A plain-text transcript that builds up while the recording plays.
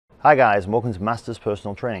Hi guys, and welcome to Masters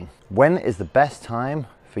Personal Training. When is the best time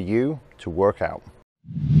for you to work out?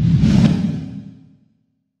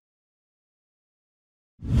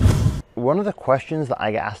 One of the questions that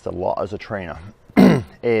I get asked a lot as a trainer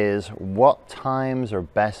is what times are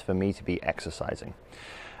best for me to be exercising?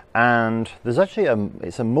 And there's actually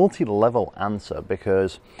it's a multi-level answer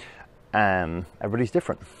because everybody's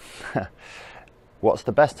different. What's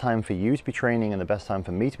the best time for you to be training and the best time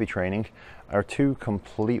for me to be training are two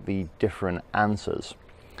completely different answers.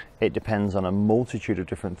 It depends on a multitude of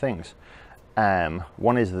different things.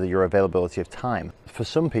 One is your availability of time. For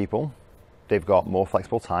some people, they've got more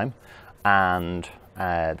flexible time and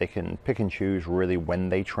they can pick and choose really when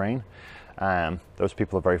they train. Those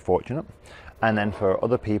people are very fortunate. And then for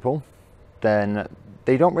other people, then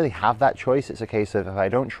they don't really have that choice. It's a case of if I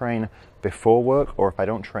don't train before work or if I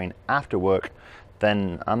don't train after work,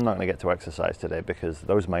 then I'm not going to get to exercise today because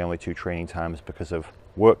those are my only two training times because of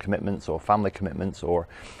work commitments or family commitments or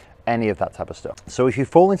any of that type of stuff. So if you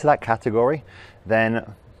fall into that category,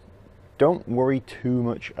 then don't worry too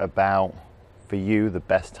much about, for you, the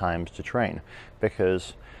best times to train,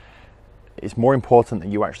 because it's more important that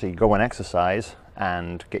you actually go and exercise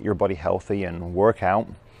and get your body healthy and work out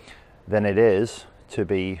than it is to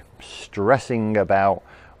be stressing about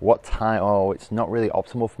what time, oh, it's not really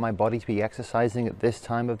optimal for my body to be exercising at this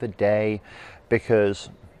time of the day, because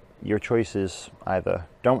your choice is either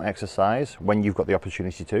don't exercise when you've got the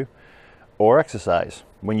opportunity to, or exercise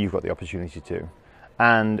when you've got the opportunity to.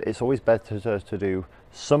 And it's always better to do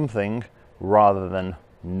something rather than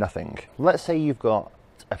nothing. Let's say you've got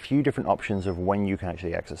a few different options of when you can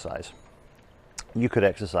actually exercise. You could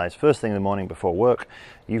exercise first thing in the morning before work.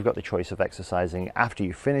 You've got the choice of exercising after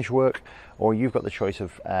you finish work, or you've got the choice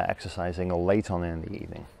of exercising late on in the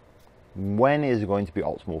evening. When is going to be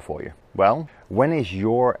optimal for you? Well, when is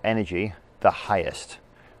your energy the highest?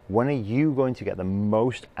 When are you going to get the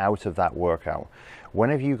most out of that workout?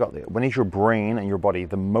 When is your brain and your body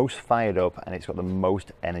the most fired up and it's got the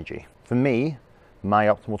most energy? For me, my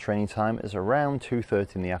optimal training time is around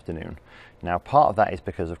 2:30 in the afternoon. Now, part of that is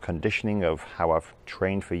because of conditioning of how I've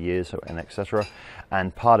trained for years and etc.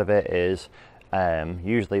 And part of it is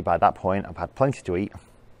usually by that point I've had plenty to eat.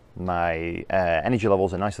 My energy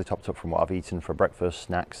levels are nicely topped up from what I've eaten for breakfast,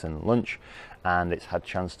 snacks and lunch, and it's had a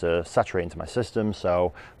chance to saturate into my system,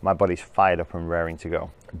 so my body's fired up and raring to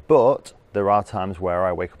go. But there are times where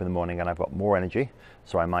I wake up in the morning and I've got more energy,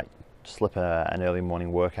 so I might slip an early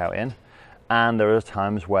morning workout in. And there are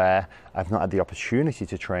times where I've not had the opportunity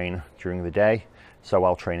to train during the day, so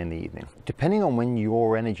I'll train in the evening. Depending on when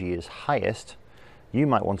your energy is highest, you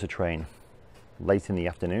might want to train late in the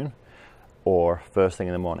afternoon or first thing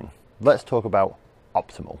in the morning. Let's talk about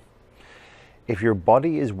optimal. If your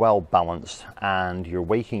body is well balanced and you're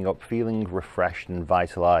waking up feeling refreshed and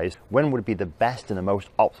vitalized, when would be the best and the most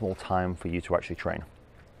optimal time for you to actually train?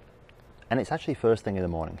 And it's actually first thing in the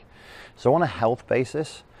morning. So on a health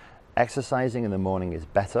basis, exercising in the morning is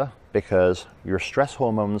better because your stress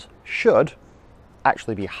hormones should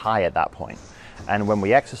actually be high at that point. And when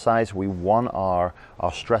we exercise, we want our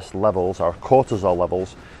stress levels, our cortisol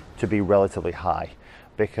levels, to be relatively high,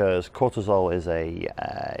 because cortisol is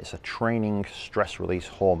it's a training stress release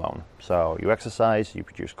hormone. So you exercise, you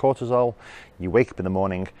produce cortisol, you wake up in the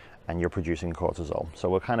morning and you're producing cortisol. So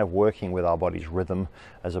we're kind of working with our body's rhythm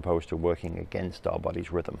as opposed to working against our body's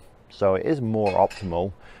rhythm. So it is more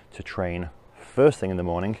optimal to train first thing in the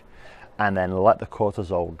morning and then let the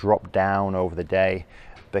cortisol drop down over the day,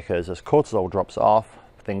 because as cortisol drops off,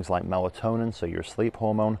 things like melatonin, so your sleep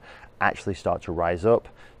hormone, actually start to rise up,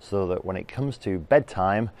 so that when it comes to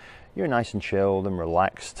bedtime, you're nice and chilled and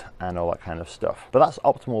relaxed and all that kind of stuff. But that's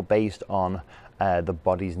optimal based on the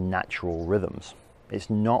body's natural rhythms. It's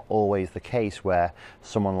not always the case where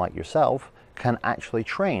someone like yourself can actually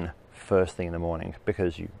train first thing in the morning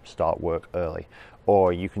because you start work early,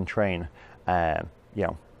 or you can train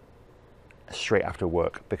straight after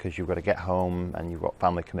work because you've got to get home and you've got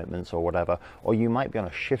family commitments or whatever, or you might be on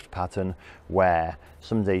a shift pattern where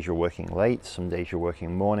some days you're working late, some days you're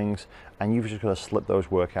working mornings, and you've just got to slip those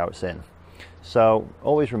workouts in. So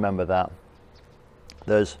always remember that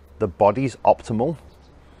there's the body's optimal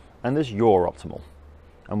and there's your optimal,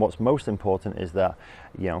 and what's most important is that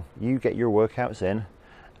you get your workouts in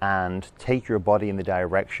and take your body in the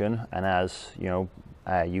direction, and as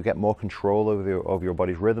you get more control over your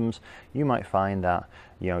body's rhythms, you might find that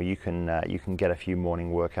you can get a few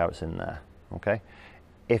morning workouts in there. Okay,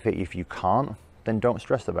 if you can't, then don't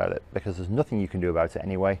stress about it, because there's nothing you can do about it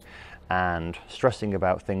anyway, and stressing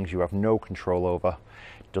about things you have no control over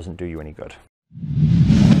doesn't do you any good.